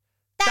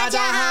大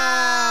家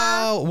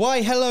好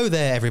Why, hello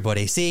there,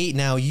 everybody. See,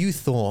 now you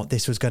thought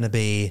this was going to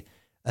be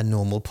a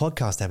normal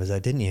podcast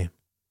episode, didn't you?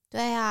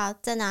 对啊，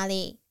在哪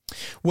里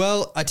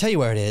Well, I tell you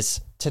where it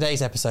is.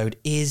 Today's episode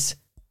is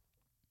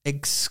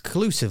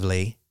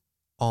exclusively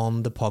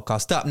on the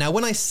podcast up. Now,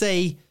 when I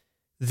say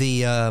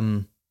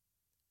the...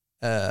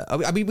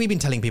 we've been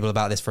telling people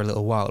about this for a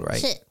little while, right?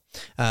 是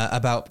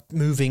About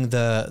moving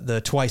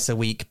the twice a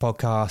week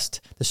podcast,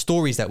 the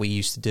stories that we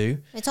used to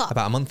do. 没错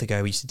About a month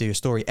ago, we used to do a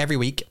story every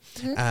week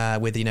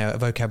with, a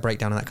vocab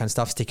breakdown and that kind of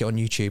stuff, stick it on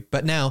YouTube.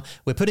 But now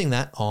we're putting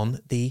that on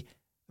the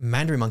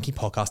Mandarin Monkey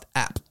podcast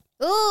app.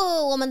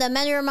 我们的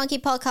Mandarin Monkey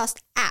Podcast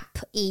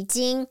App 已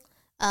经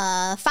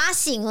发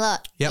行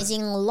了 Yep. 已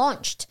经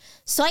launched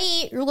所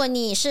以如果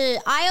你是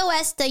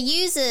iOS 的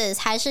users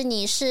还是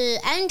你是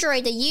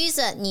Android 的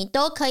user 你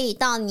都可以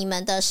到你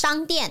们的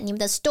商店你们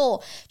的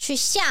store 去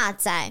下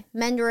载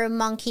Mandarin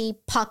Monkey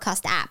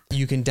Podcast App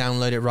You can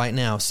download it right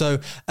now. So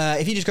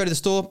if you just go to the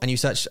store and you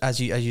search, as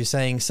you're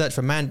saying, search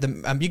for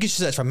you can just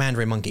search for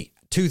Mandarin Monkey.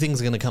 Two things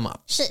are going to come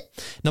up. 是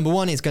Number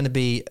one is going to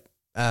be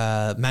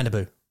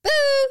Mandaboo.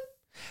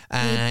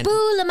 And 不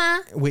了吗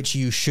which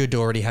you should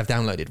already have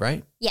downloaded,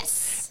 right?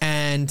 Yes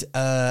And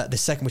the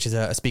second, which is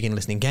a speaking and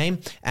listening game.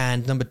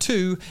 And number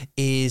two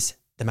is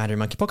the Mandarin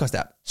Monkey podcast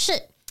app. 是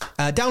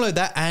Download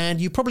that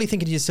and you're probably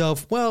thinking to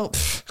yourself, well,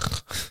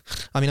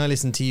 I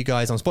listen to you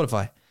guys on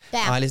Spotify. 对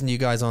啊 I listen to you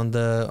guys on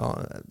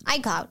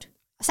iCloud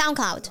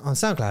SoundCloud on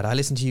SoundCloud. I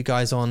listen to you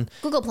guys on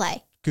Google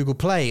Play Google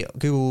Play,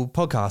 Google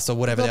Podcasts, or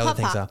whatever the other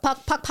things are.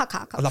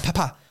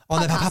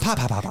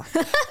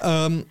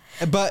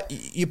 But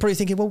you're probably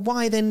thinking, well,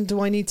 why then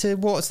do I need to?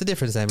 What's the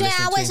difference then? 对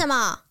啊为什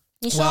么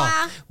你说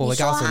啊 Well, 你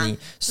说啊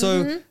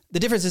So the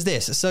difference is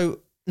this. So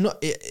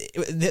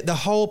the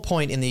whole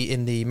point in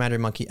the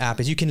Mandarin Monkey app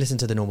is you can listen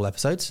to the normal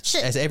episodes. 是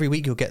As every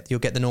week you'll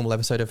get the normal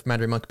episode of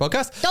Mandarin Monkey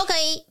podcast. 都可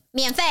以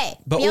免费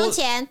But 不用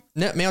钱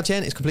No, 没有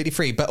钱, it's completely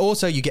free. But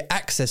also you get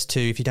access to,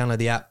 if you download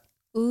the app,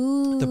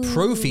 the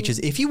pro features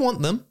if you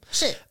want them.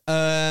 是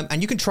And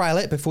you can trial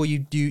it before you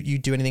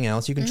do anything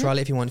else. You can trial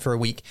it if you want for a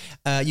week.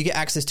 You get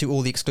access to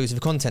all the exclusive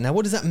content. Now,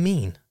 what does that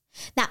mean?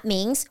 That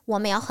means 我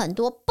们有很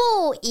多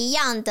不一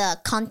样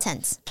的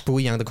content 不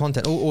一样的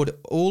content,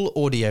 all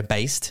audio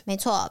based. 没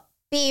错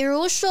比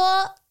如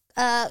说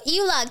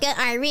Eula 跟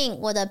Irene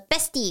我的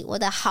bestie 我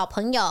的好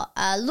朋友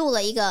录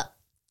了一个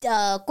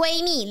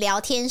闺蜜聊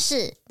天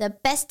室 The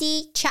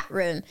Bestie Chat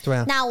Room 对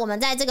啊那我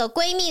们在这个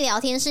闺蜜聊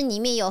天室里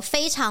面有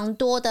非常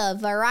多的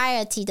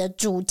variety 的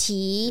主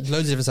题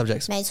Loads of different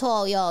subjects. 没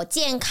错有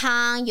健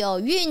康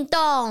有运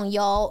动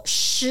有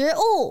食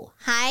物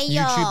还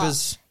有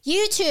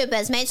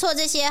YouTubers 没错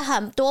这些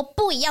很多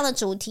不一样的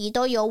主题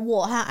都由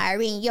我和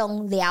Irene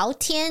用聊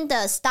天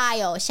的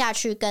style 下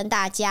去跟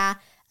大家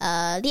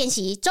练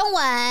习中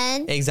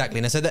文 Exactly.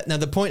 Now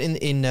the point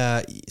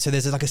so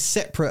there's like a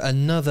separate,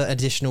 another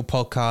additional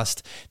podcast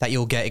that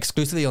you'll get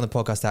exclusively on the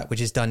podcast app,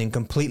 which is done in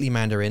completely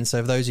Mandarin.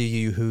 So for those of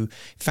you who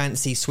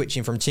fancy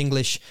switching from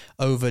Chinglish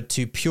over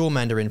to pure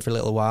Mandarin for a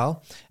little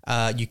while,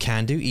 you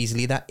can do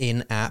easily that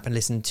in app and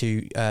listen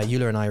to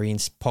Eula and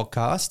Irene's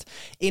podcast.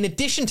 In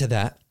addition to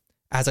that,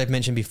 as I've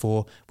mentioned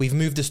before, we've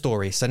moved the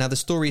stories. So now the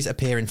stories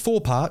appear in 4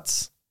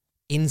 parts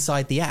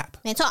inside the app.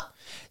 没错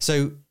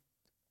So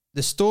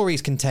the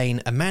stories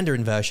contain a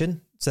Mandarin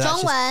version. So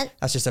中文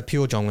that's just a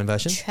pure Zhongwen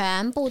version.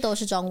 全部都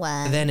是中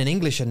文 Then an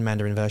English and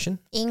Mandarin version.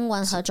 英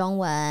文和中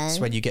文 It's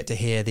when you get to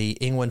hear the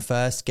Ingwen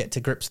first, get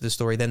to grips with the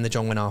story, then the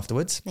Zhongwen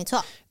afterwards. 没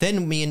错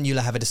Then me and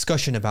Eula have a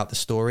discussion about the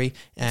story,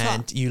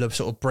 and Eula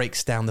sort of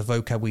breaks down the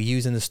vocab we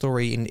use in the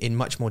story in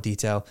much more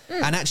detail,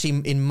 and actually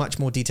in much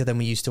more detail than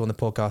we used to on the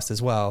podcast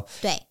as well.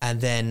 对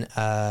And then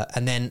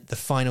the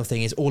final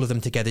thing is all of them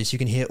together, so you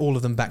can hear all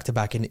of them back to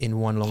back in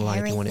one long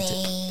line if you wanted to.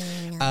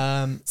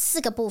 Everything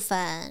 4个部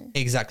分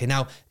Exactly.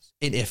 Now,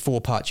 in 4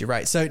 parts, you're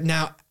right. So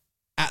now,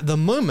 at the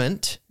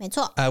moment, 没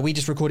错 we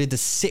just recorded the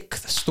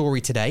 6th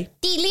story today,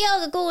 第6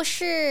个故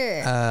事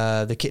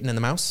The Kitten and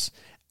the Mouse.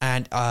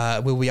 And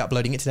we'll be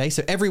uploading it today.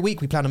 So every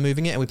week we plan on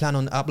moving it, and we plan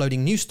on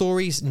uploading new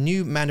stories,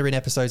 new Mandarin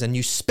episodes, and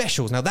new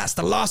specials. Now, that's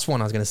the last one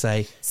I was going to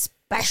say.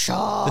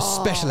 Special The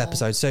special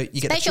episodes. So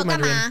you get the Special pure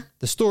Mandarin, 干嘛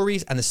the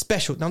stories, and the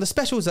special. Now, the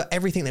specials are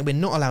everything that we're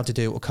not allowed to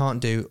do or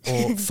can't do,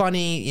 or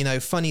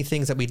funny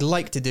things that we'd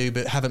like to do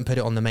but haven't put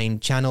it on the main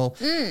channel.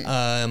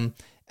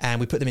 And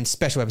we put them in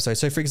special episodes.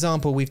 So, for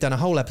example, we've done a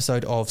whole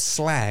episode of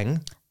slang.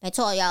 没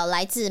错，有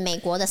来自美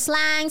国的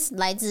slangs，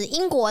 来自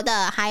英国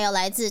的，还有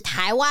来自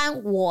台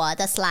湾我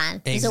的 slang，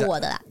 不是我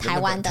的啦，台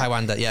湾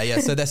的。Yeah.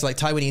 So that's like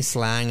Taiwanese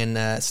slang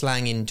and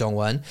slang in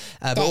Zhongwen.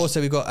 But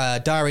also we've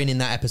got Darren in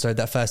that episode,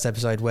 that first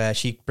episode, where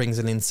she brings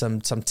in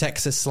some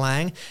Texas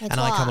slang, and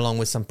I come along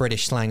with some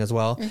British slang as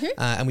well.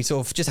 And we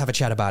sort of just have a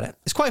chat about it.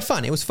 It's quite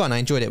fun. It was fun. I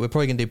enjoyed it. We're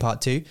probably going to do part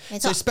 2.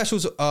 So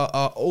specials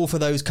are all for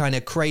those kind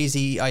of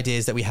crazy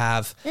ideas that we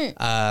have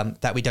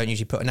that we don't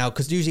usually put. Now,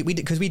 because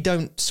we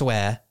don't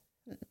swear.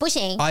 不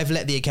行 I've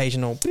let the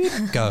occasional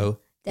go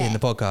in the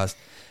podcast.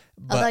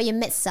 Although you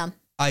missed some.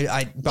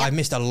 I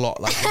missed a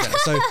lot.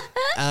 So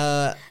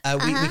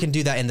we can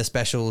do that in the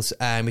specials,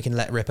 and we can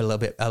let rip a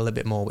little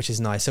bit more, which is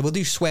nice. So we'll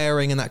do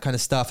swearing and that kind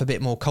of stuff, a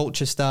bit more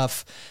culture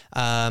stuff.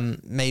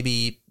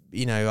 Maybe,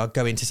 I'll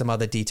go into some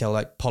other detail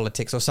like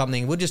politics or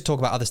something. We'll just talk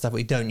about other stuff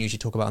we don't usually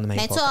talk about on the main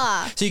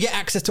podcast. So you get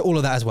access to all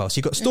of that as well. So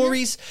you've got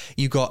stories,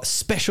 you've got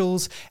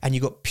specials, and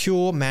you've got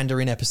pure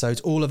Mandarin episodes,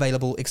 all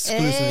available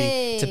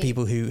exclusively to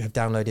people who have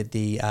downloaded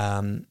the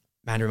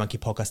Mandarin Monkey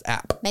Podcast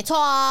app. 没错，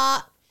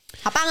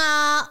好棒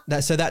啊！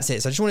 So that's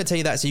it. So I just want to tell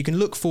you that. So you can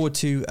look forward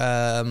to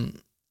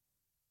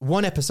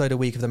one episode a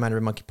week of the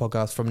Mandarin Monkey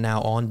Podcast from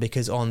now on,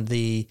 because on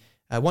the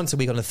once a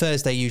week on a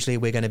Thursday, usually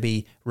we're going to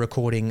be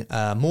recording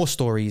more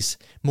stories,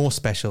 more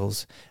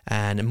specials,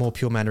 and more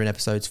pure Mandarin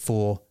episodes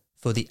for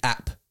the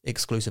app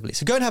exclusively.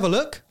 So go and have a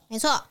look. 没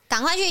错，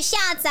赶快去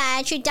下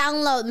载，去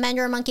download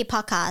Mandarin Monkey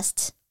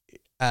Podcast.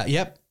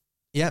 Yep.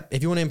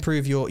 If you want to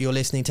improve your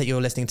listening, take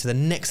your listening to the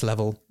next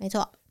level. 没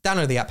错，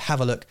 download the app, have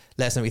a look,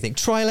 let us know what you think.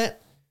 Trial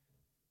it.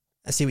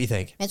 Let's see what you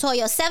think. 没错，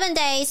有 7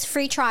 days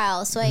free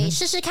trial， 所以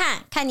试试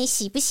看，看你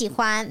喜不喜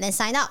欢 ，then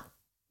sign up.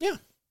 Yeah.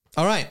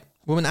 All right.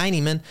 Woman, 爱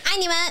你们. 爱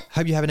你们.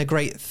 Hope you're having a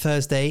great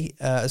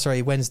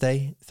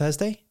Wednesday.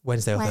 Thursday?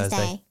 Wednesday or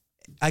Thursday?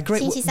 A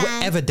great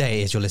whatever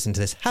day is you're listening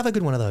to this. Have a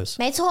good one of those.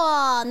 没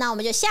错，那我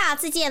们就下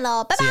次见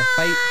喽，拜拜。